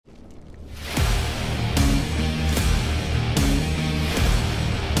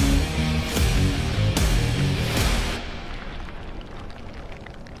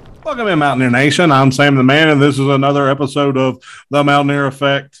Welcome in, Mountaineer Nation. I'm Sam the Man, and this is another episode of the Mountaineer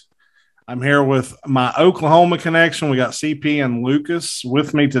Effect. I'm here with my Oklahoma connection. We got CP and Lucas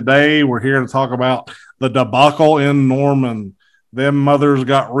with me today. We're here to talk about the debacle in Norman. Them mothers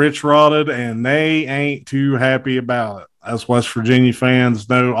got rich rotted, and they ain't too happy about it. As West Virginia fans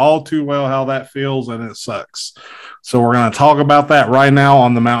know all too well how that feels, and it sucks. So we're going to talk about that right now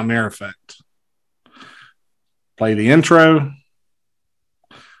on the Mountaineer Effect. Play the intro.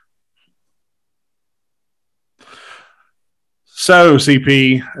 So,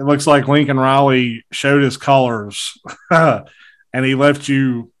 CP, it looks like Lincoln Riley showed his colors and he left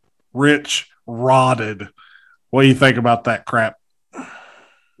you rich, rotted. What do you think about that crap?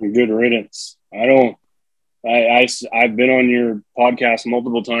 Good riddance. I've been on your podcast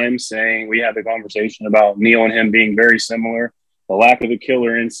multiple times saying we had the conversation about Neil and him being very similar. The lack of the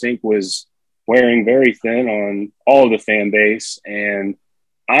killer instinct was wearing very thin on all of the fan base. And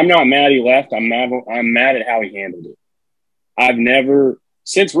I'm not mad he left. I'm mad at how he handled it. I've never,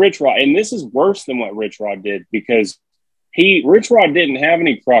 since Rich Rod, and this is worse than what Rich Rod did because Rich Rod didn't have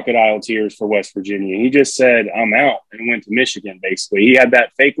any crocodile tears for West Virginia. He just said, I'm out, and went to Michigan, basically. He had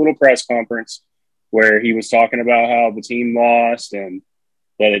that fake little press conference where he was talking about how the team lost and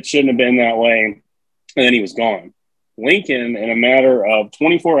that it shouldn't have been that way, and then he was gone. Lincoln, in a matter of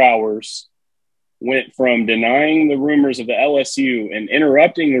 24 hours, went from denying the rumors of the LSU and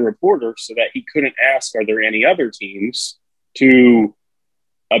interrupting the reporter so that he couldn't ask, are there any other teams, to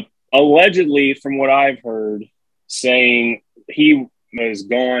allegedly, from what I've heard, saying he was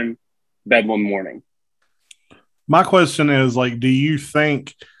gone Bedlam morning. My question is, do you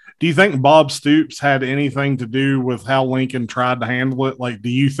think Bob Stoops had anything to do with how Lincoln tried to handle it? Do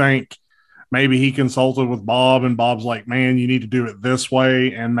you think maybe he consulted with Bob and Bob's like, man, you need to do it this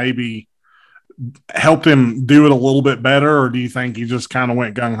way, and maybe helped him do it a little bit better? Or do you think he just kind of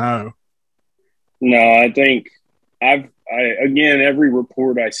went gung-ho? No, I think again, every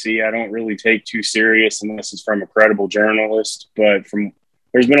report I see, I don't really take too serious unless it's from a credible journalist. But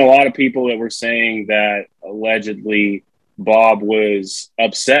there's been a lot of people that were saying that allegedly Bob was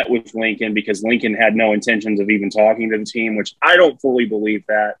upset with Lincoln because Lincoln had no intentions of even talking to the team, which I don't fully believe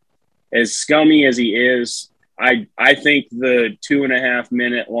that. As scummy as he is, I think the 2.5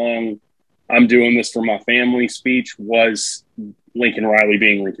 minute long I'm doing this for my family speech was Lincoln Riley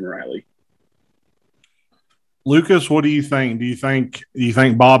being Lincoln Riley. Lucas, what do you think? Do you think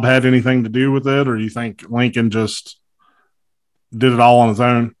Bob had anything to do with it, or do you think Lincoln just did it all on his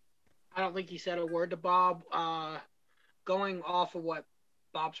own? I don't think he said a word to Bob. Going off of what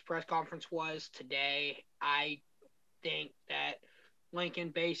Bob's press conference was today, I think that Lincoln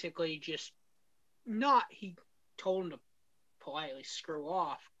basically he told him to politely screw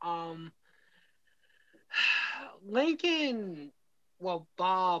off.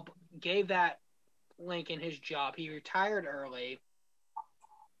 Bob gave that Lincoln his job. He retired early.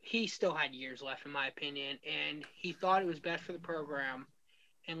 He still had years left, in my opinion, and he thought it was best for the program.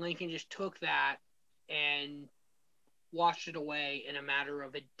 And Lincoln just took that and washed it away in a matter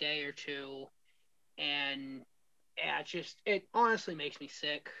of a day or two. And it honestly makes me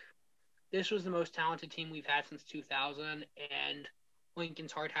sick. This was the most talented team we've had since 2000, and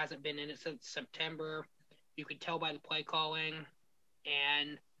Lincoln's heart hasn't been in it since September. You could tell by the play calling,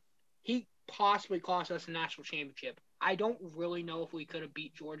 and he possibly cost us a national championship. I don't really know if we could have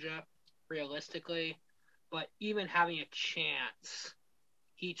beat Georgia realistically, but even having a chance,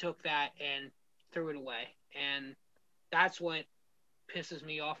 he took that and threw it away. And that's what pisses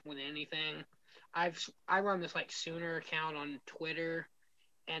me off more than anything. I run this Sooner account on Twitter,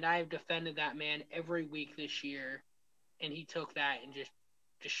 and I've defended that man every week this year, and he took that and just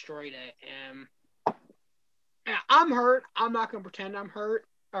destroyed it. And I'm hurt. I'm not going to pretend I'm hurt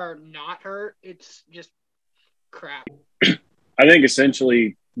or not hurt. It's just crap. I think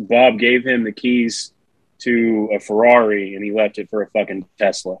essentially Bob gave him the keys to a Ferrari and he left it for a fucking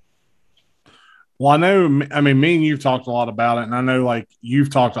Tesla. Well, me and you've talked a lot about it, and I know you've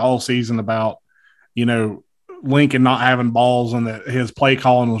talked all season about, Lincoln not having balls and that his play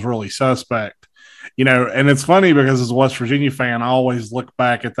calling was really suspect. And it's funny because as a West Virginia fan, I always look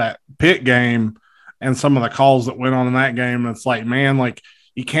back at that Pitt game and some of the calls that went on in that game. And it's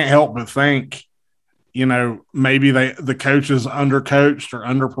you can't help but think, maybe the coaches undercoached or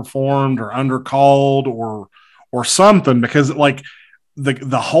underperformed or undercalled or something, because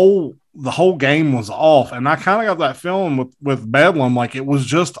the whole game was off. And I kind of got that feeling with Bedlam, it was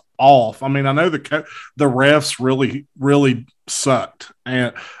just off. I mean, I know the refs really, really sucked,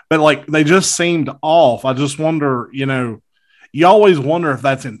 but they just seemed off. I just wonder, you always wonder if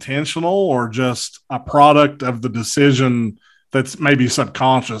that's intentional or just a product of the decision that's maybe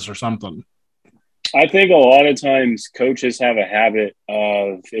subconscious or something. I think a lot of times coaches have a habit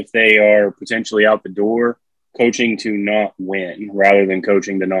of, if they are potentially out the door, coaching to not win rather than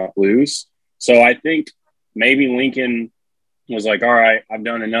coaching to not lose. So I think maybe Lincoln was like, all right, I've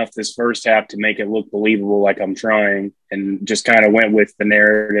done enough this first half to make it look believable, like I'm trying, and just kind of went with the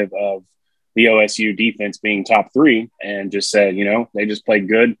narrative of the OSU defense being top 3 and just said, they just played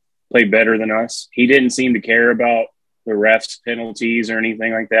good, played better than us. He didn't seem to care about the refs' penalties or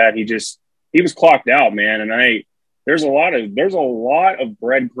anything like that. He was clocked out, man. And there's a lot of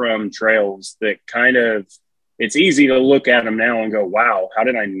breadcrumb trails that kind of, it's easy to look at them now and go, wow, how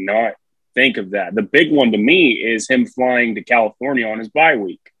did I not think of that? The big one to me is him flying to California on his bye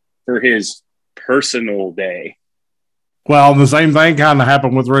week for his personal day. Well, the same thing kind of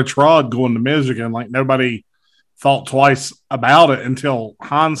happened with Rich Rod going to Michigan. Like, nobody thought twice about it until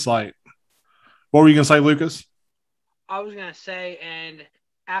hindsight. What were you going to say, Lucas? I was going to say, and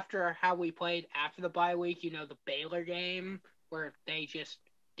after how we played after the bye week, the Baylor game where they just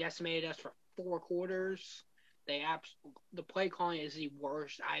decimated us for 4 quarters. The play calling is the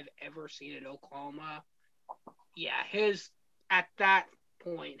worst I've ever seen at Oklahoma. Yeah, at that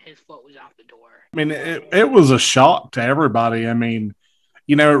point, his foot was out the door. I mean, it was a shock to everybody. I mean,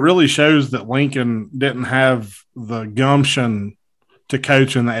 it really shows that Lincoln didn't have the gumption to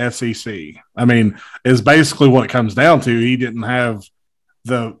coach in the SEC. I mean, is basically what it comes down to. He didn't have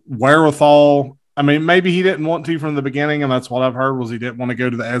the wherewithal. I mean, maybe he didn't want to from the beginning, and that's what I've heard, was he didn't want to go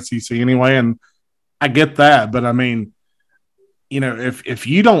to the SEC anyway. And I get that, but I mean, if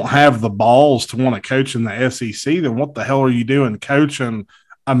you don't have the balls to want to coach in the SEC, then what the hell are you doing coaching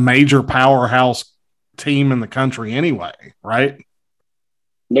a major powerhouse team in the country anyway, right?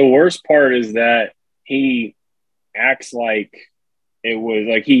 The worst part is that he acts like it was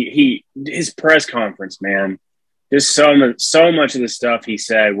like his press conference, man. Just so much of the stuff he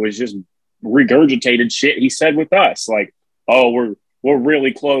said was just regurgitated shit he said with us. Like, oh, we're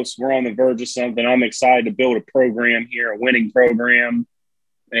really close. We're on the verge of something. I'm excited to build a program here, a winning program.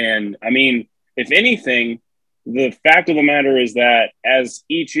 And I mean, if anything, the fact of the matter is that as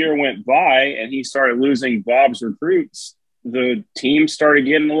each year went by and he started losing Bob's recruits, the team started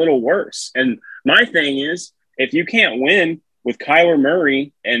getting a little worse. And my thing is, if you can't win with Kyler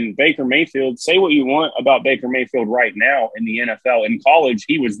Murray and Baker Mayfield, say what you want about Baker Mayfield right now in the NFL. In college,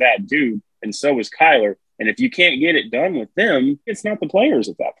 he was that dude, and so was Kyler. And if you can't get it done with them, it's not the players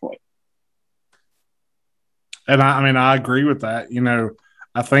at that point. And I agree with that.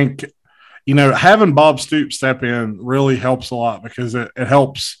 I think, having Bob Stoops step in really helps a lot, because it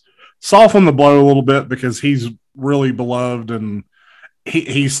helps soften the blow a little bit, because he's really beloved, and I think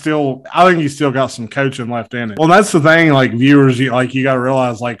he's still got some coaching left in it. Well, that's the thing, like, viewers, you got to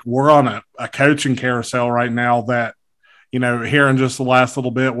realize, like, we're on a coaching carousel right now that, here in just the last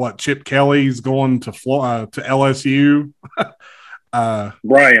little bit, Chip Kelly's going to LSU.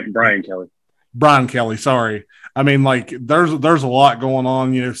 Brian Kelly, sorry. I mean, like, there's a lot going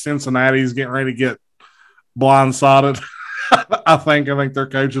on. Cincinnati's getting ready to get blindsided. I think their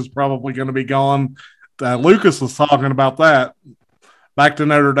coach is probably going to be gone. Lucas was talking about that. Back to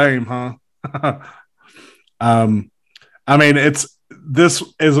Notre Dame, huh? I mean, this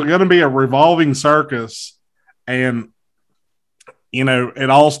is going to be a revolving circus, and it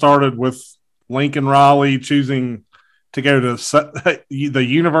all started with Lincoln Riley choosing to go to the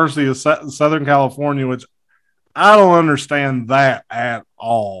University of Southern California, which I don't understand that at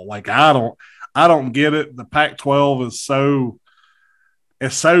all. Like, I don't get it. The Pac-12 is so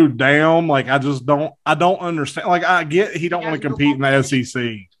down. Like, I don't understand. Like, I get he don't want to compete in the SEC.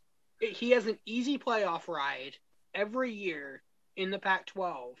 He has an easy playoff ride every year in the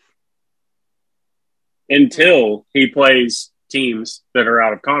Pac-12. Until he plays teams that are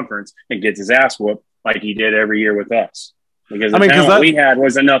out of conference and gets his ass whooped like he did every year with us. Because the talent we had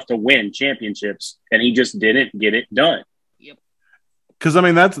was enough to win championships, and he just didn't get it done. Yep. Because, I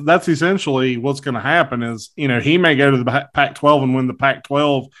mean, that's essentially what's going to happen is, he may go to the Pac-12 and win the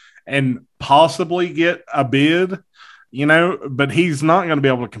Pac-12 and possibly get a bid, but he's not going to be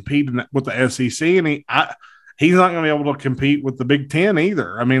able to compete with the SEC, and he's not going to be able to compete with the Big Ten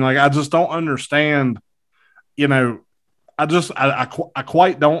either. I mean, like, I just don't understand, I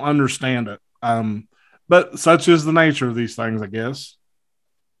quite don't understand it. But such is the nature of these things, I guess.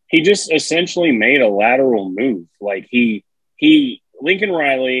 He just essentially made a lateral move. Like, Lincoln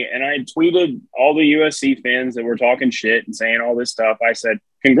Riley, and I tweeted all the USC fans that were talking shit and saying all this stuff. I said,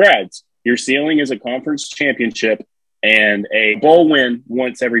 congrats. Your ceiling is a conference championship and a bowl win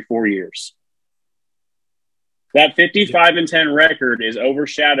once every 4 years. That 55-10 record is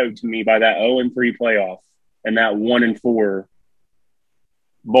overshadowed to me by that 0-3 playoff and that 1-4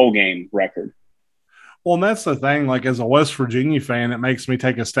 bowl game record. Well, and that's the thing. Like as a West Virginia fan, it makes me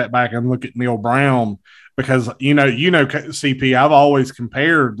take a step back and look at Neil Brown because CP. I've always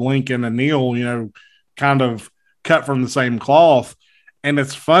compared Lincoln and Neil. Kind of cut from the same cloth. And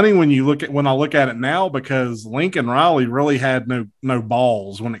it's funny when I look at it now because Lincoln Riley really had no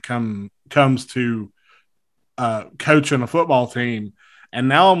balls when it comes to coaching a football team. And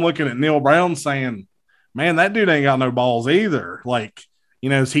now I'm looking at Neil Brown saying, man, that dude ain't got no balls either. Like,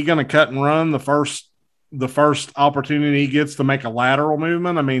 is he going to cut and run the first opportunity he gets to make a lateral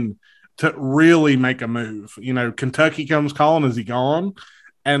movement? I mean, to really make a move. Kentucky comes calling, is he gone?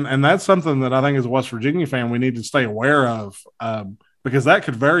 And that's something that I think as a West Virginia fan, we need to stay aware of because that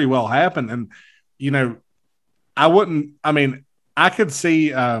could very well happen. And, I could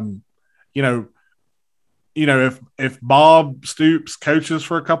see, if Bob Stoops coaches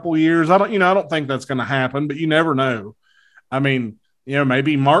for a couple of years, I don't think that's going to happen, but you never know. I mean,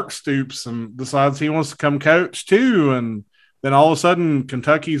 maybe Mark Stoops and decides he wants to come coach too. And then all of a sudden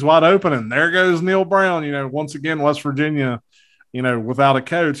Kentucky's wide open and there goes Neil Brown, once again, West Virginia, without a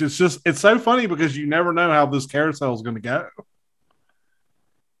coach. It's so funny because you never know how this carousel is going to go.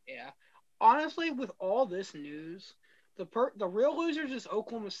 Yeah. Honestly, with all this news, the real losers is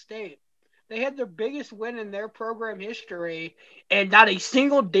Oklahoma State. They had their biggest win in their program history, and not a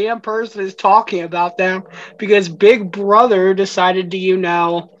single damn person is talking about them because Big Brother decided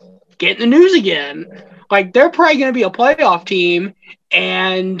to, get in the news again. Like, they're probably going to be a playoff team,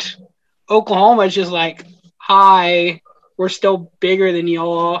 and Oklahoma is just like, hi, we're still bigger than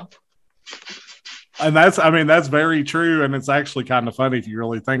y'all. And that's very true. And it's actually kind of funny if you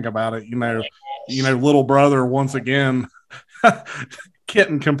really think about it. Little brother, once again,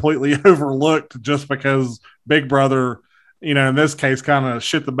 getting completely overlooked just because Big Brother, in this case, kind of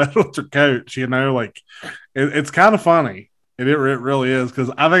shit the bed with their coach. It's kind of funny. It really is because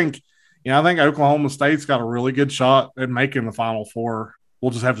I think Oklahoma State's got a really good shot at making the Final Four.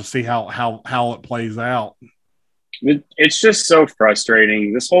 We'll just have to see how it plays out. It's just so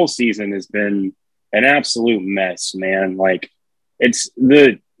frustrating. This whole season has been an absolute mess, man. Like there's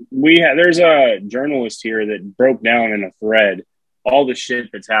a journalist here that broke down in a thread all the shit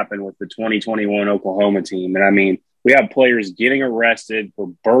that's happened with the 2021 Oklahoma team. And I mean, we have players getting arrested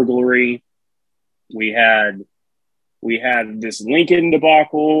for burglary. We had this Lincoln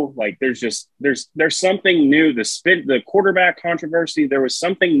debacle. Like there's something new. The quarterback controversy, there was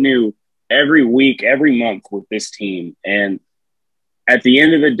something new every week, every month with this team. And at the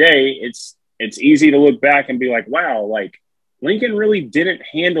end of the day, it's easy to look back and be like, wow, like Lincoln really didn't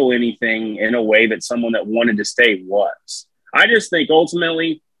handle anything in a way that someone that wanted to stay was. I just think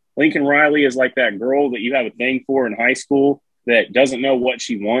ultimately Lincoln Riley is like that girl that you have a thing for in high school that doesn't know what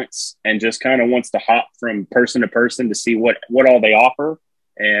she wants and just kind of wants to hop from person to person to see what all they offer.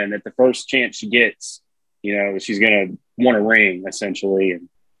 And at the first chance she gets, she's going to want a ring essentially.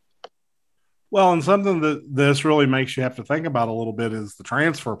 Well, and something that this really makes you have to think about a little bit is the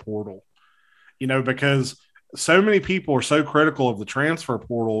transfer portal, because so many people are so critical of the transfer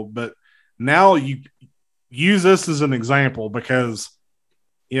portal, but now you use this as an example because,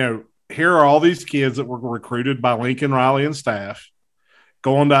 here are all these kids that were recruited by Lincoln Riley and staff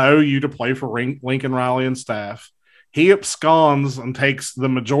going to OU to play for Lincoln Riley and staff. He absconds and takes the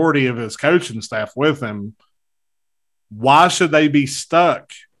majority of his coaching staff with him. Why should they be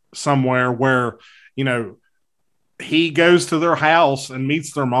stuck somewhere where, he goes to their house and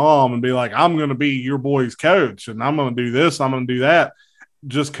meets their mom and be like, I'm going to be your boy's coach and I'm going to do this, I'm going to do that.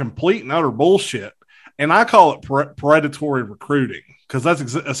 Just complete and utter bullshit. And I call it predatory recruiting because that's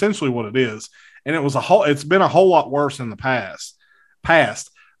essentially what it is. And it's been a whole lot worse in the past.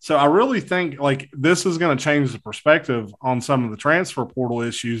 So I really think like this is going to change the perspective on some of the transfer portal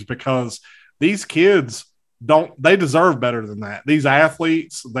issues because these kids they deserve better than that. These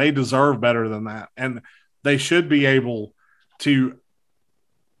athletes, they deserve better than that. And they should be able to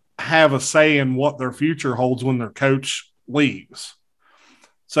have a say in what their future holds when their coach leaves.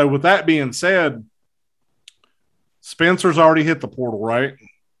 So with that being said, Spencer's already hit the portal, right?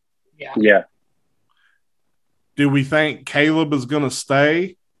 Yeah. Do we think Caleb is going to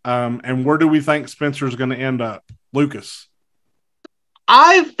stay? And where do we think Spencer's going to end up? Lucas.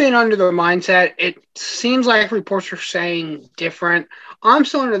 I've been under the mindset, it seems like reports are saying different. I'm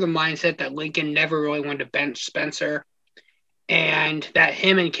still under the mindset that Lincoln never really wanted to bench Spencer and that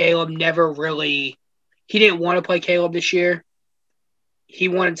him and Caleb never really – he didn't want to play Caleb this year. He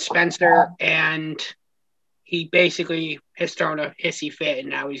wanted Spencer, and he basically has thrown a hissy fit, and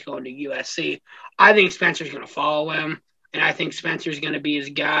now he's going to USC. I think Spencer's going to follow him, and I think Spencer's going to be his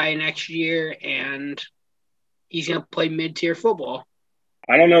guy next year, and he's going to play mid-tier football.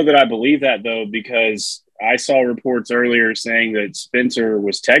 I don't know that I believe that, though, because I saw reports earlier saying that Spencer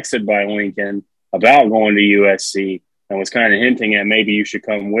was texted by Lincoln about going to USC and was kind of hinting at maybe you should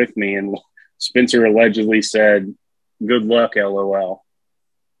come with me. And Spencer allegedly said, "Good luck, LOL."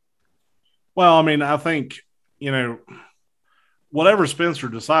 Well, I mean, I think, whatever Spencer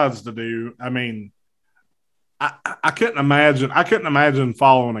decides to do, I mean, I couldn't imagine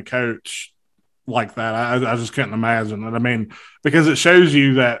following a coach like that. I just couldn't imagine it. I mean, because it shows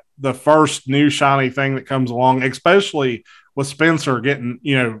you that the first new shiny thing that comes along, especially with Spencer getting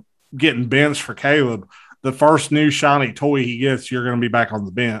benched for Caleb, the first new shiny toy he gets, you're going to be back on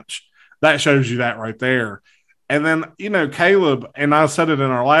the bench. That shows you that right there. And then, Caleb, and I said it in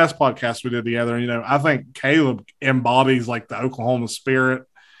our last podcast we did together, I think Caleb embodies like the Oklahoma spirit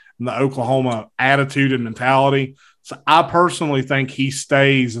and the Oklahoma attitude and mentality. So I personally think he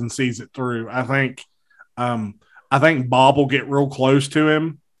stays and sees it through. I think Bob will get real close to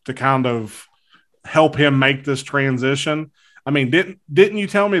him to kind of help him make this transition. I mean, didn't you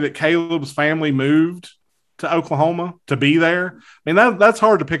tell me that Caleb's family moved to Oklahoma to be there? I mean, that's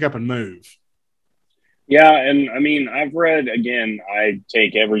hard to pick up and move. Yeah, and I mean, I've read, again, I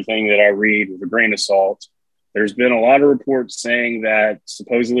take everything that I read with a grain of salt. There's been a lot of reports saying that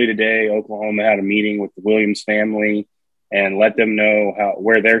supposedly today Oklahoma had a meeting with the Williams family and let them know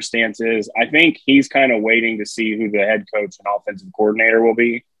where their stance is. I think he's kind of waiting to see who the head coach and offensive coordinator will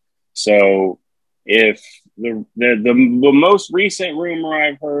be. So if the most recent rumor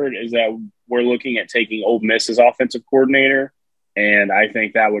I've heard is that we're looking at taking Ole Miss's offensive coordinator. And I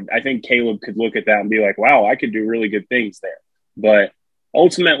think Caleb could look at that and be like, wow, I could do really good things there. But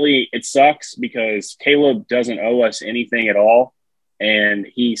ultimately, it sucks because Caleb doesn't owe us anything at all. And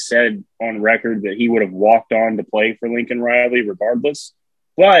he said on record that he would have walked on to play for Lincoln Riley regardless.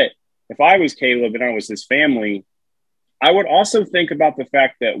 But if I was Caleb and I was his family, I would also think about the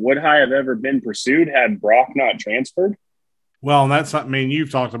fact that would I have ever been pursued had Brock not transferred? Well, and that's something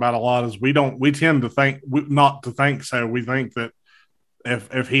you've talked about a lot is we tend to think not to think so. We think that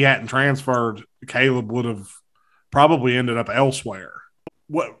if he hadn't transferred, Caleb would have probably ended up elsewhere.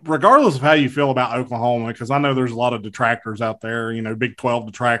 Regardless of how you feel about Oklahoma, because I know there's a lot of detractors out there, Big 12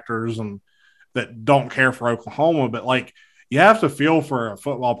 detractors and that don't care for Oklahoma, but like you have to feel for a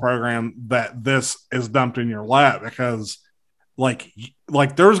football program that this is dumped in your lap because like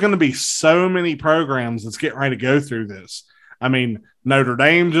there's going to be so many programs that's getting ready to go through this. I mean, Notre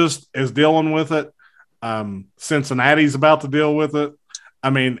Dame just is dealing with it. Cincinnati's about to deal with it. I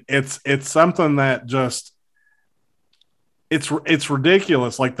mean, it's something that just it's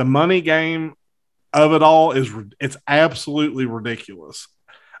ridiculous. Like the money game of it all it's absolutely ridiculous.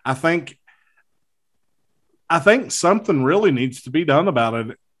 I think something really needs to be done about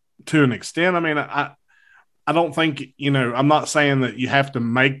it to an extent. I mean, I don't think, I'm not saying that you have to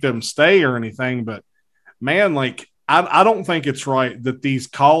make them stay or anything, but man, like I don't think it's right that these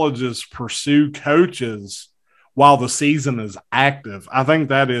colleges pursue coaches while the season is active. I think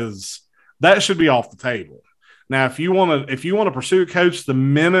that should be off the table. Now, if you want to pursue a coach the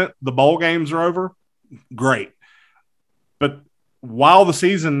minute the bowl games are over, great. But while the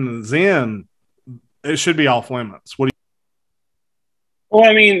season is in, it should be off limits. Well,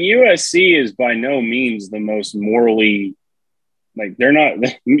 I mean, USC is by no means the most morally, like they're not.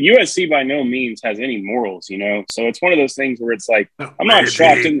 USC by no means has any morals, So it's one of those things where it's like I'm not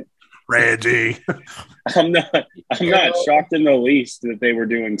shocked in Reggie. I'm not shocked in the least that they were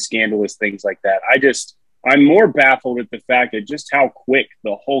doing scandalous things like that. I'm more baffled at the fact that just how quick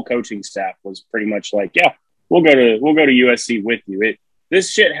the whole coaching staff was pretty much like, yeah, we'll go to USC with you.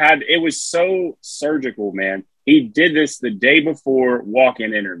 It was so surgical, man. He did this the day before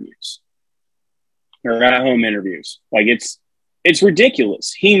walk-in interviews or at-home interviews. Like it's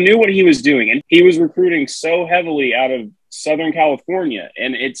ridiculous. He knew what he was doing, and he was recruiting so heavily out of Southern California,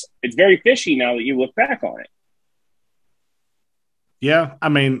 and it's very fishy now that you look back on it. Yeah, I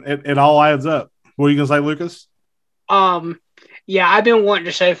mean, it all adds up. What are you gonna say, Lucas? Yeah, I've been wanting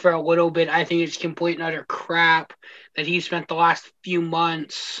to say for a little bit, I think it's complete and utter crap that he spent the last few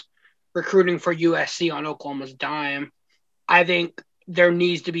months recruiting for USC on Oklahoma's dime. I think there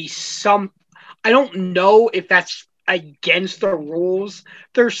needs to be some – I don't know if that's against the rules.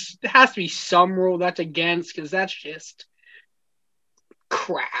 There has to be some rule that's against because that's just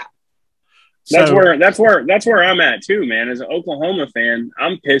crap. That's where I'm at too, man. As an Oklahoma fan,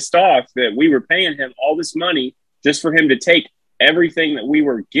 I'm pissed off that we were paying him all this money just for him to take everything that we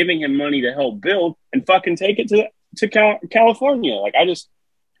were giving him money to help build and fucking take it to California. Like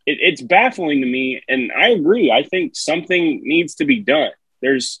it's baffling to me, and I agree. I think something needs to be done.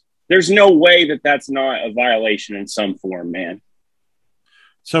 There's no way that that's not a violation in some form, man.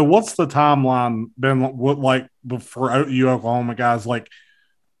 So what's the timeline been like for you Oklahoma guys? Like,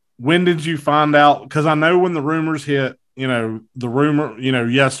 when did you find out? Because I know when the rumors hit, the rumor,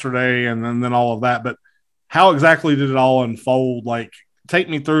 yesterday and then all of that, but how exactly did it all unfold? Like, take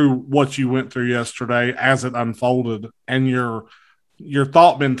me through what you went through yesterday as it unfolded and your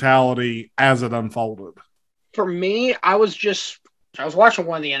thought mentality as it unfolded. For me, I was watching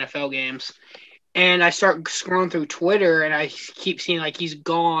one of the NFL games, and I start scrolling through Twitter, and I keep seeing like he's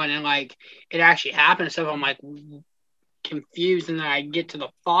gone, and like it actually happened. So I'm like confused, and then I get to the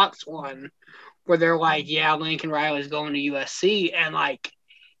Fox one where they're like, "Yeah, Lincoln Riley's going to USC," and like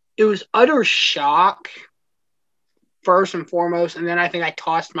it was utter shock first and foremost, and then I think I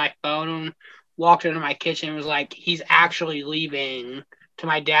tossed my phone, walked into my kitchen, and was like, "He's actually leaving," to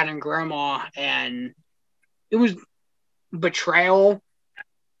my dad and grandma, and it was betrayal,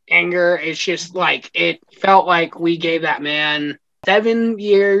 anger. It's just like it felt like we gave that man 7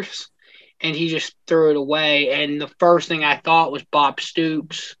 years and he just threw it away. And the first thing I thought was Bob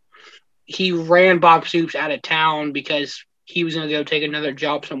Stoops. He ran Bob Stoops out of town because he was going to go take another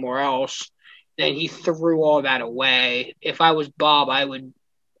job somewhere else. Then he threw all that away. If I was Bob, I would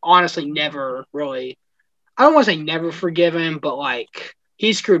honestly never really, I don't want to say never forgive him, but like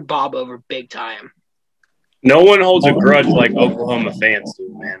he screwed Bob over big time. No one holds a grudge like Oklahoma fans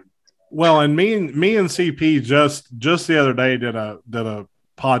do, man. Well, and me and CP just the other day did a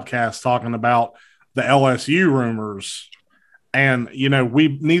podcast talking about the LSU rumors, and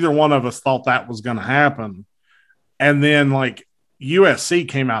we neither one of us thought that was going to happen, and then like USC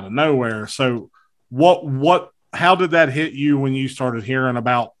came out of nowhere. So how did that hit you when you started hearing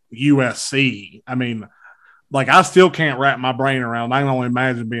about USC? I mean, like I still can't wrap my brain around. I can only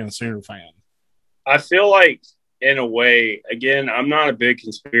imagine being a Sooner fan. I feel like, in a way, again, I'm not a big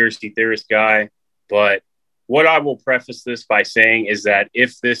conspiracy theorist guy, but what I will preface this by saying is that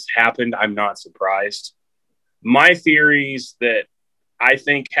if this happened, I'm not surprised. My theories that I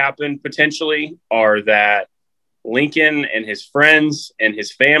think happened potentially are that Lincoln and his friends and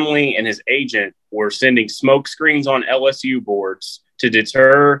his family and his agent were sending smoke screens on LSU boards to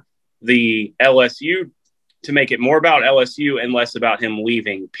deter the LSU, to make it more about LSU and less about him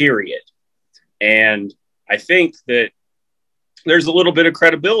leaving, period. And I think that there's a little bit of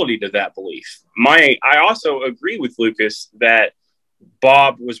credibility to that belief. I also agree with Lucas that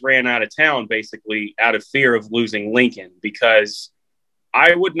Bob was ran out of town basically out of fear of losing Lincoln, because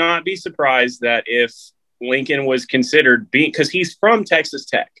I would not be surprised that if Lincoln was considered because he's from Texas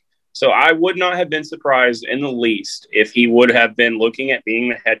Tech. So I would not have been surprised in the least if he would have been looking at being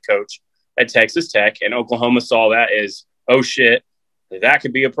the head coach at Texas Tech, and Oklahoma saw that as, oh shit, that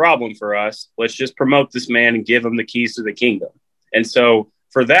could be a problem for us. Let's just promote this man and give him the keys to the kingdom. And so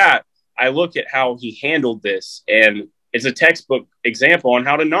for that, I look at how he handled this, and it's a textbook example on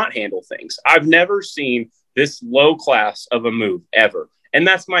how to not handle things. I've never seen this low class of a move ever. And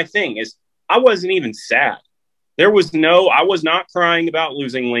that's my thing, is I wasn't even sad. I was not crying about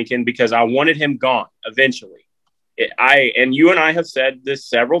losing Lincoln because I wanted him gone eventually. And you and I have said this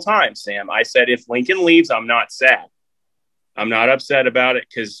several times, Sam. I said, if Lincoln leaves, I'm not sad. I'm not upset about it,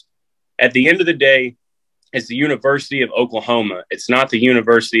 because at the end of the day, it's the University of Oklahoma. It's not the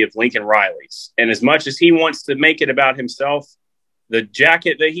University of Lincoln Riley's. And as much as he wants to make it about himself, the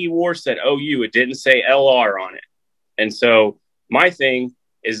jacket that he wore said OU. It didn't say LR on it. And so my thing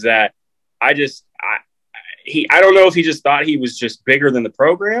is that I don't know if he just thought he was just bigger than the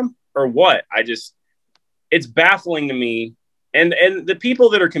program or what. It's baffling to me. And the people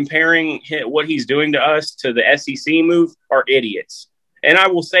that are comparing what he's doing to us to the SEC move are idiots. And I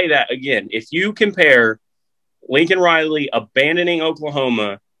will say that again, if you compare Lincoln Riley abandoning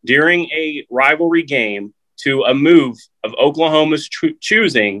Oklahoma during a rivalry game to a move of Oklahoma's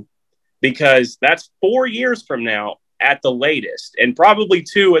choosing, because that's 4 years from now at the latest, and probably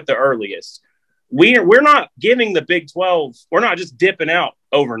 2 at the earliest. We're not giving the Big 12, we're not just dipping out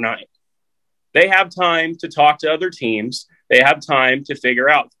overnight. They have time to talk to other teams. They have time to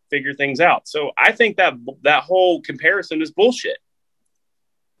figure things out. So I think that whole comparison is bullshit.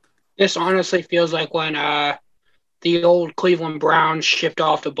 This honestly feels like when the old Cleveland Browns shipped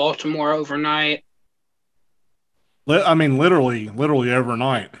off to Baltimore overnight. I mean, literally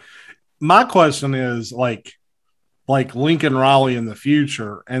overnight. My question is like Lincoln Riley in the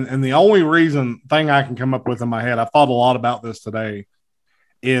future. And the only thing I can come up with in my head, I thought a lot about this today,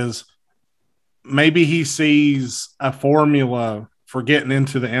 is maybe he sees a formula for getting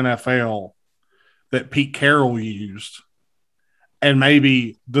into the NFL that Pete Carroll used, and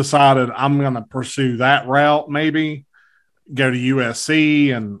maybe decided I'm going to pursue that route, maybe go to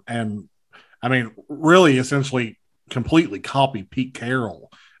USC and I mean, really essentially completely copy Pete Carroll.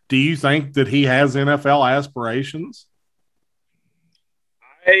 Do you think that he has NFL aspirations?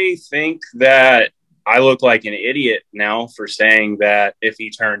 I think that I look like an idiot now for saying that if he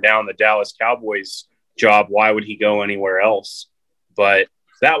turned down the Dallas Cowboys job, why would he go anywhere else? But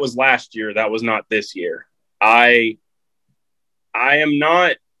that was last year. That was not this year. I am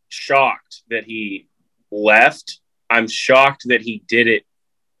not shocked that he left. I'm shocked that he did it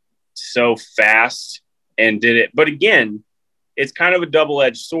so fast and did it. But again, it's kind of a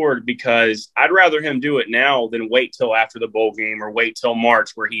double-edged sword because I'd rather him do it now than wait till after the bowl game or wait till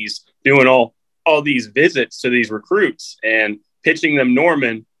March where he's doing all these visits to these recruits and pitching them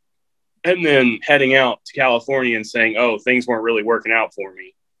Norman and then heading out to California and saying, oh, things weren't really working out for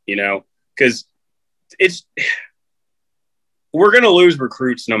me, because we're going to lose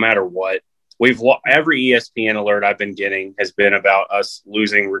recruits no matter what. Every ESPN alert I've been getting has been about us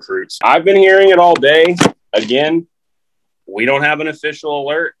losing recruits. I've been hearing it all day. Again, we don't have an official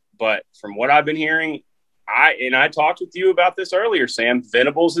alert, but from what I've been hearing, I talked with you about this earlier, Sam.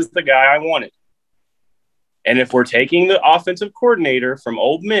 Venables is the guy I wanted. And if we're taking the offensive coordinator from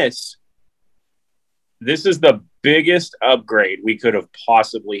Ole Miss, this is the biggest upgrade we could have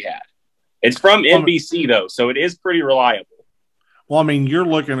possibly had. It's from NBC, though, so it is pretty reliable. Well, I mean, you're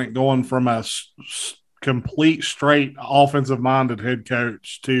looking at going from a complete straight offensive-minded head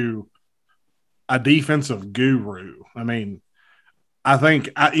coach to a defensive guru. I mean, I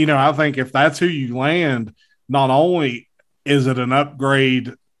think if that's who you land, not only is it an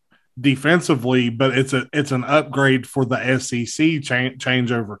upgrade defensively, but it's an upgrade for the SEC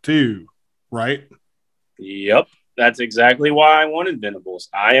changeover too, right? Yep, that's exactly why I wanted Venables.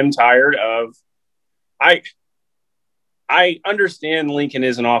 I am tired of I understand Lincoln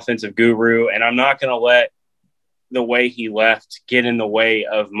is an offensive guru, and I'm not going to let the way he left get in the way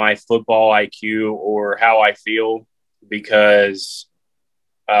of my football IQ or how I feel, because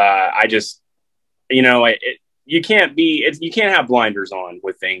I just, you can't have blinders on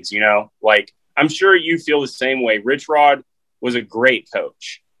with things, like I'm sure you feel the same way. Rich Rod was a great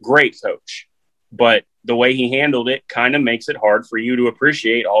coach, but the way he handled it kind of makes it hard for you to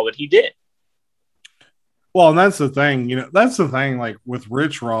appreciate all that he did. Well, and that's the thing, like with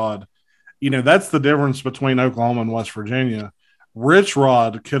Rich Rod, that's the difference between Oklahoma and West Virginia. Rich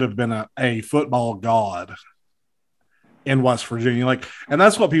Rod could have been a football god in West Virginia. And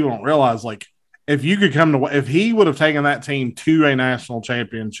that's what people don't realize. If he would have taken that team to a national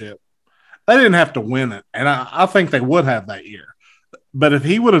championship, they didn't have to win it. And I think they would have that year. But if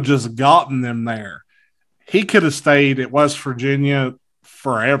he would have just gotten them there, he could have stayed at West Virginia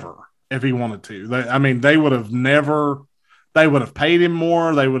forever if he wanted to. They would have paid him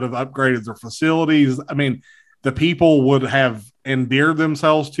more. They would have upgraded their facilities. The people would have endeared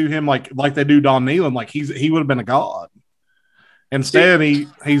themselves to him like they do Don Nehlen. He would have been a god. Instead,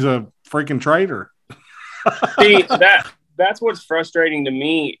 he's a freaking traitor. See, that's what's frustrating to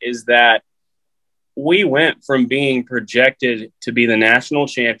me is that we went from being projected to be the national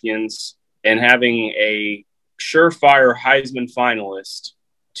champions and having a surefire Heisman finalist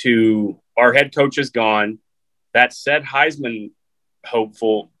to our head coach is gone. That said Heisman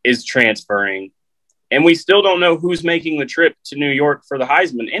hopeful is transferring. And we still don't know who's making the trip to New York for the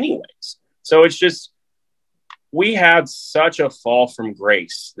Heisman anyways. So it's just, we had such a fall from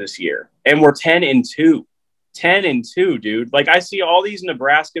grace this year. And we're 10-2. 10-2, dude. I see all these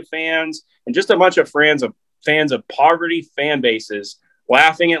Nebraska fans and just a bunch of fans of poverty fan bases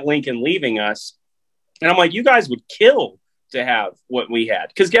laughing at Lincoln leaving us. And I'm like, you guys would kill to have what we had.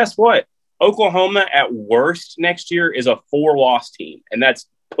 Because guess what? Oklahoma at worst next year is a 4-loss team. And that's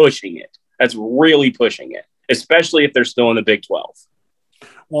pushing it. That's really pushing it, especially if they're still in the Big 12.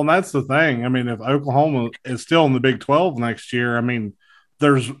 Well, and that's the thing. If Oklahoma is still in the Big 12 next year,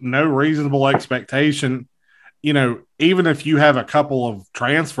 there's no reasonable expectation. Even if you have a couple of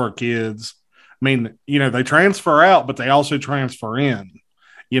transfer kids, they transfer out, but they also transfer in,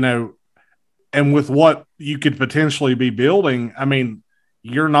 and with what you could potentially be building,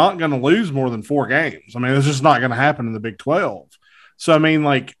 you're not going to lose more than 4 games. It's just not going to happen in the Big 12. So,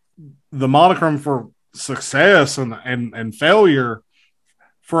 the monochrome for success and failure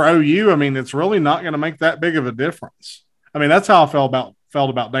for OU, it's really not going to make that big of a difference. That's how I felt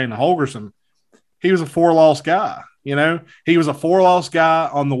about Dana Holgorsen. He was a 4-loss guy, He was a 4-loss guy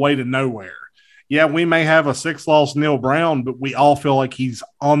on the way to nowhere. Yeah, we may have a 6-loss Neil Brown, but we all feel like he's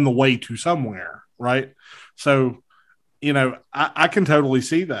on the way to somewhere, right? So, I can totally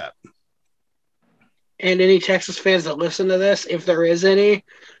see that. And any Texas fans that listen to this, if there is any,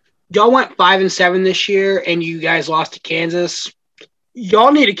 y'all went 5-7 this year, and you guys lost to Kansas.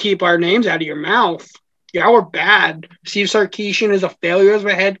 Y'all need to keep our names out of your mouth. Y'all are bad. Steve Sarkisian is a failure as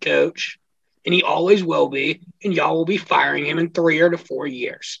a head coach, and he always will be, and y'all will be firing him in 3 to 4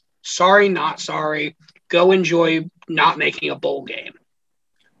 years. Sorry, not sorry. Go enjoy not making a bowl game.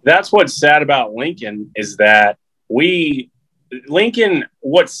 That's what's sad about Lincoln is that Lincoln,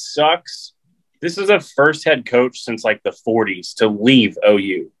 what sucks, this is a first head coach since like the 40s to leave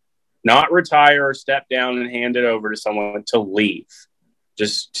OU. Not retire or step down and hand it over to someone, to leave.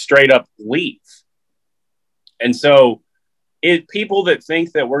 Just straight up leave. And so people that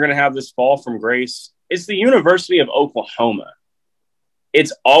think that we're going to have this fall from grace, it's the University of Oklahoma.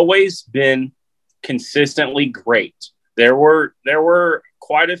 It's always been consistently great. There were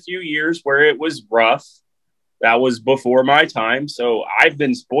quite a few years where it was rough. That was before my time. So I've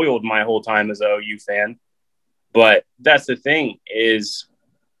been spoiled my whole time as an OU fan. But that's the thing is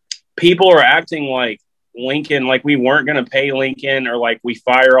people are acting like Lincoln, like we weren't going to pay Lincoln or like we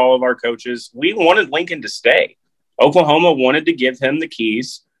fire all of our coaches. We wanted Lincoln to stay. Oklahoma wanted to give him the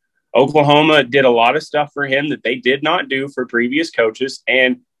keys. Oklahoma did a lot of stuff for him that they did not do for previous coaches,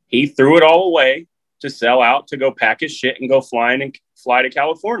 and he threw it all away to sell out, to go pack his shit and go fly to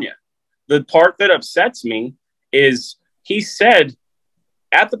California. The part that upsets me is he said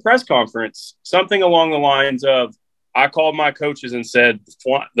at the press conference something along the lines of, I called my coaches and said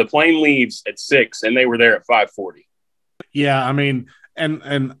the plane leaves at 6 and they were there at 5:40. Yeah, I mean,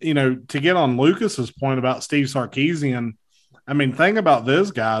 and you know, to get on Lucas's point about Steve Sarkisian, I mean, think about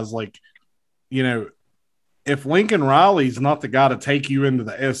this, guys. Like, you know, if Lincoln Riley's not the guy to take you into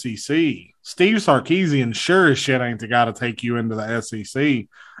the SEC, Steve Sarkisian sure as shit ain't the guy to take you into the SEC.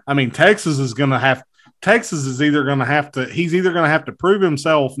 I mean, Texas is either going to have to prove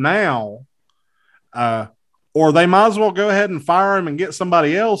himself now, or they might as well go ahead and fire him and get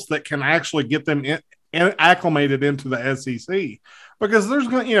somebody else that can actually get them acclimated into the SEC. Because there's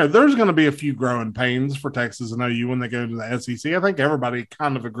going to be a few growing pains for Texas and OU when they go to the SEC. I think everybody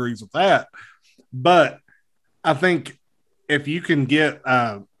kind of agrees with that. But I think if you can get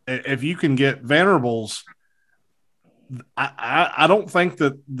Vanderbilt's, I don't think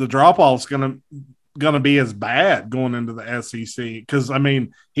that the drop off is going to be as bad going into the SEC. Because I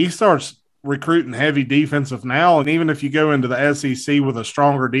mean, he starts recruiting heavy defensive now, and even if you go into the SEC with a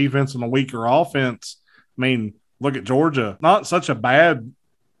stronger defense and a weaker offense, I mean, look at Georgia. Not such a bad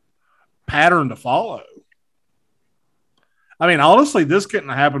pattern to follow. I mean, honestly, this couldn't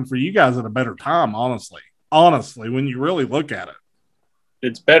happen for you guys at a better time, honestly, when you really look at it.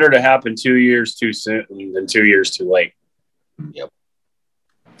 It's better to happen 2 years too soon than 2 years too late. Yep.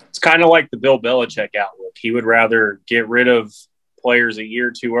 It's kind of like the Bill Belichick outlook. He would rather get rid of players a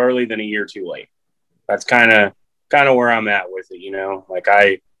year too early than a year too late. That's kind of where I'm at with it, you know? Like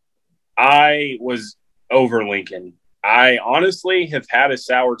I was over Lincoln. I honestly have had a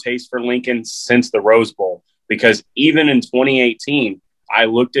sour taste for Lincoln since the Rose Bowl, because even in 2018, I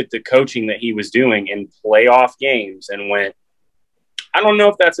looked at the coaching that he was doing in playoff games and went, I don't know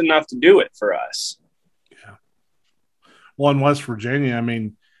if that's enough to do it for us. Yeah. Well, in West Virginia, I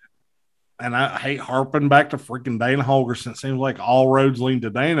mean, and I hate harping back to freaking Dana Holgorsen. It seems like all roads lead to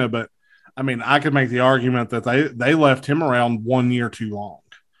Dana, but I mean, I could make the argument that they left him around 1 year too long,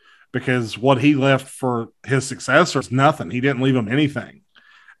 because what he left for his successor is nothing. He didn't leave him anything.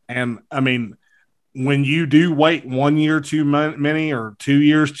 And I mean, when you do wait 1 year too many or 2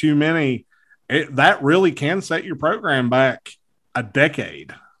 years too many, that really can set your program back a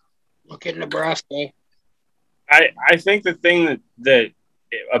decade. Look at Nebraska. I think the thing that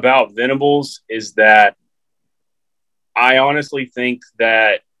about Venables is that I honestly think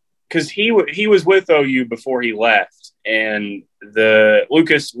that because he was with OU before he left, and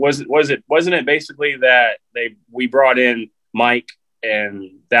Lucas wasn't it basically that we brought in Mike,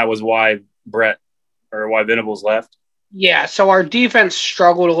 and that was why Venables left? Yeah, so our defense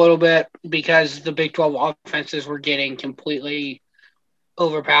struggled a little bit because the Big 12 offenses were getting completely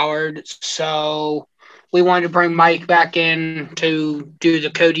overpowered. So we wanted to bring Mike back in to do the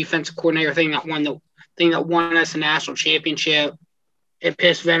co-defensive coordinator thing that won us a national championship. It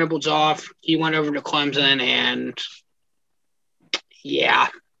pissed Venables off. He went over to Clemson, and yeah,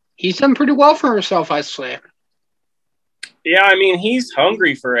 he's done pretty well for himself, I'd say. Yeah, I mean, he's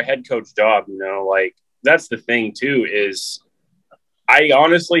hungry for a head coach job, you know, like that's the thing too, is I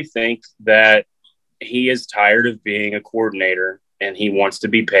honestly think that he is tired of being a coordinator and he wants to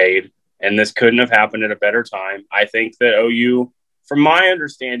be paid, and this couldn't have happened at a better time. I think that OU, from my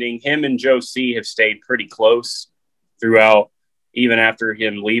understanding, him and Joe C have stayed pretty close throughout, even after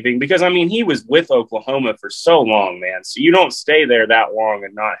him leaving, because I mean, he was with Oklahoma for so long, man. So you don't stay there that long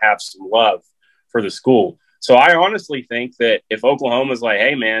and not have some love for the school. So I honestly think that if Oklahoma's like,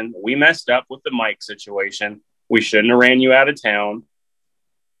 hey, man, we messed up with the Mike situation, we shouldn't have ran you out of town.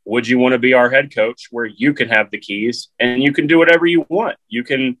 Would you want to be our head coach where you can have the keys and you can do whatever you want?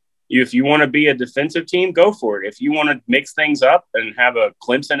 If you want to be a defensive team, go for it. If you want to mix things up and have a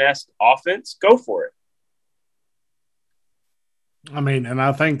Clemson-esque offense, go for it. I mean, and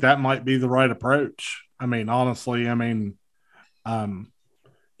I think that might be the right approach. I mean, honestly, you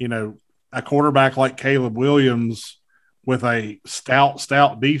know, a quarterback like Caleb Williams with a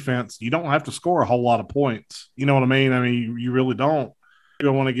stout defense, you don't have to score a whole lot of points. You know what I mean? I mean, you really don't. You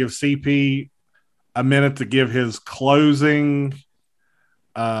don't want to give CP a minute to give his closing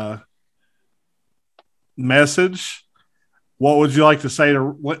message. What would you like to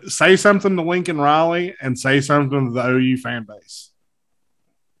say something to Lincoln Riley and say something to the OU fan base?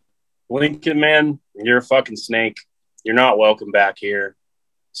 Lincoln, man, you're a fucking snake. You're not welcome back here.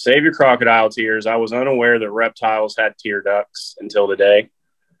 Save your crocodile tears. I was unaware that reptiles had tear ducts until today.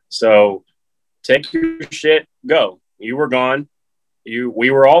 So take your shit, go. You were gone. We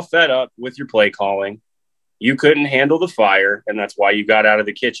were all fed up with your play calling. You couldn't handle the fire, and that's why you got out of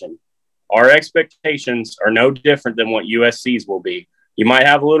the kitchen. Our expectations are no different than what USC's will be. You might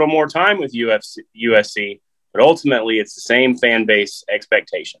have a little more time with USC, but ultimately it's the same fan base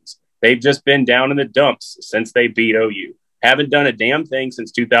expectations. They've just been down in the dumps since they beat OU. Haven't done a damn thing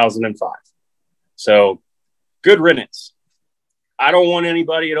since 2005. So good riddance. I don't want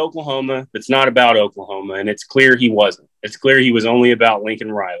anybody at Oklahoma that's not about Oklahoma, and it's clear he wasn't. It's clear he was only about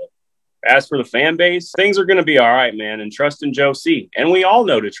Lincoln Riley. As for the fan base, things are going to be all right, man, and trust in Joe C. And we all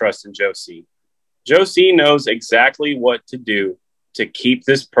know to trust in Joe C. Joe C knows exactly what to do to keep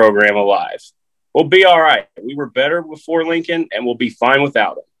this program alive. We'll be all right. We were better before Lincoln, and we'll be fine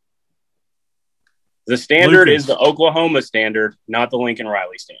without him. The standard is the Oklahoma standard, not the Lincoln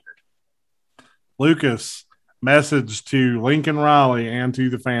Riley standard. Lucas, message to Lincoln Riley and to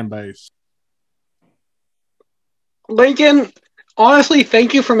the fan base. Lincoln, honestly,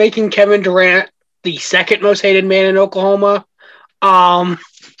 thank you for making Kevin Durant the second most hated man in Oklahoma.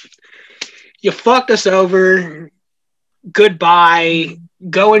 You fucked us over. Goodbye.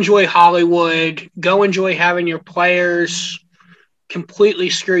 Go enjoy Hollywood. Go enjoy having your players completely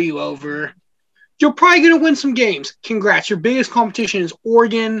screw you over. You're probably going to win some games. Congrats. Your biggest competition is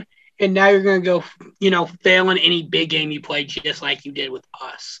Oregon, and now you're going to go, fail in any big game you play just like you did with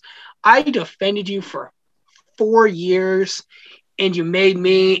us. I defended you for 4 years, and you made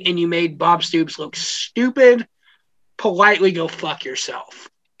me and you made Bob Stoops look stupid. Politely go fuck yourself.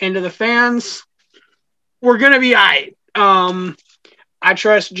 And to the fans, we're going to be all right. I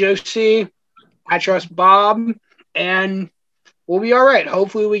trust Josie. I trust Bob. And we'll be all right.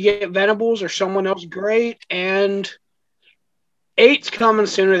 Hopefully we get Venables or someone else great. And 8's coming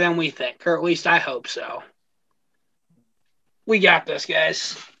sooner than we think. Or at least I hope so. We got this,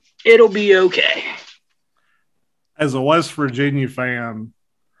 guys. It'll be okay. As a West Virginia fan,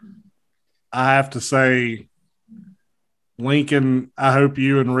 I have to say, Lincoln, I hope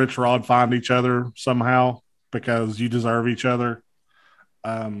you and Rich Rod find each other somehow because you deserve each other.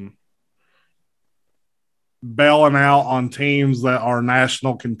 Bailing out on teams that are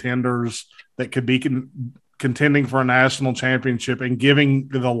national contenders that could be contending for a national championship and giving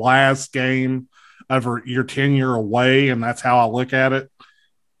the last game of your tenure away, and that's how I look at it.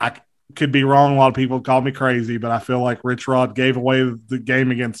 I could be wrong. A lot of people call me crazy, but I feel like Rich Rod gave away the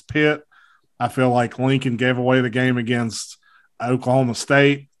game against Pitt. I feel like Lincoln gave away the game against Oklahoma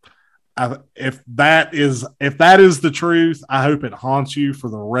State. If that is the truth, I hope it haunts you for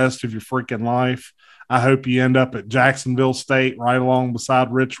the rest of your freaking life. I hope you end up at Jacksonville State right along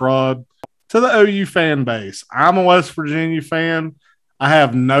beside Rich Rod. To the OU fan base, I'm a West Virginia fan. I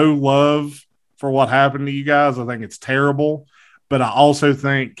have no love for what happened to you guys. I think it's terrible, but I also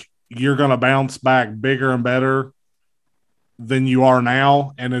think you're going to bounce back bigger and better than you are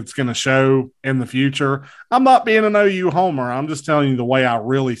now, and it's going to show in the future. I'm not being an OU homer. I'm just telling you the way I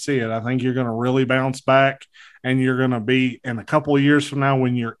really see it. I think you're going to really bounce back, and you're going to be in a couple of years from now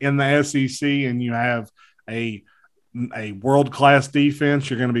when you're in the SEC and you have a world-class defense,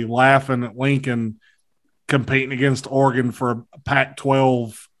 you're going to be laughing at Lincoln competing against Oregon for a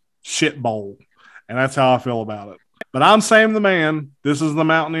Pac-12 shit bowl, and that's how I feel about it. But I'm Sam the Man. This is the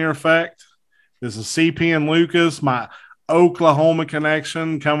Mountaineer Effect. This is CP and Lucas, my Oklahoma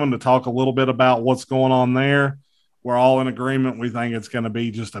connection, coming to talk a little bit about what's going on there. We're all in agreement. We think it's going to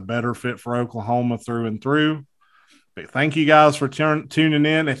be just a better fit for Oklahoma through and through. But thank you guys for tuning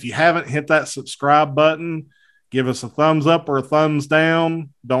in. If you haven't hit that subscribe button, give us a thumbs up or a thumbs down.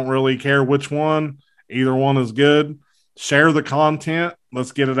 Don't really care which one. Either one is good. share the content.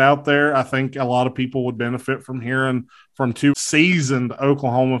 Let's get it out there. I think a lot of people would benefit from hearing from two seasoned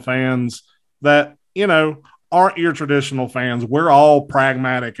Oklahoma fans that, you know, aren't your traditional fans. We're all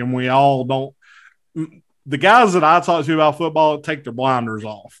pragmatic and we all don't. The guys that I talk to about football take their blinders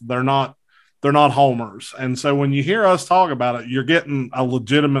off. They're not homers. And so when you hear us talk about it, you're getting a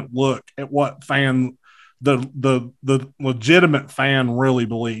legitimate look at what the legitimate fan really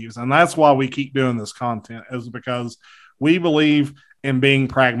believes. And that's why we keep doing this content, is because we believe in being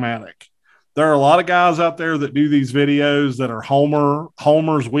pragmatic. There are a lot of guys out there that do these videos that are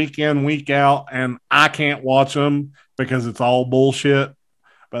homers week in, week out, and I can't watch them because it's all bullshit.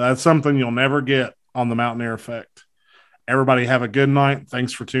 But that's something you'll never get on the Mountaineer Effect. Everybody have a good night.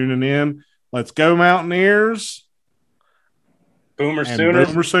 Thanks for tuning in. Let's go, Mountaineers. Boomer Sooner.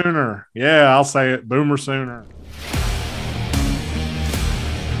 Boomer Sooner. Yeah, I'll say it. Boomer Sooner.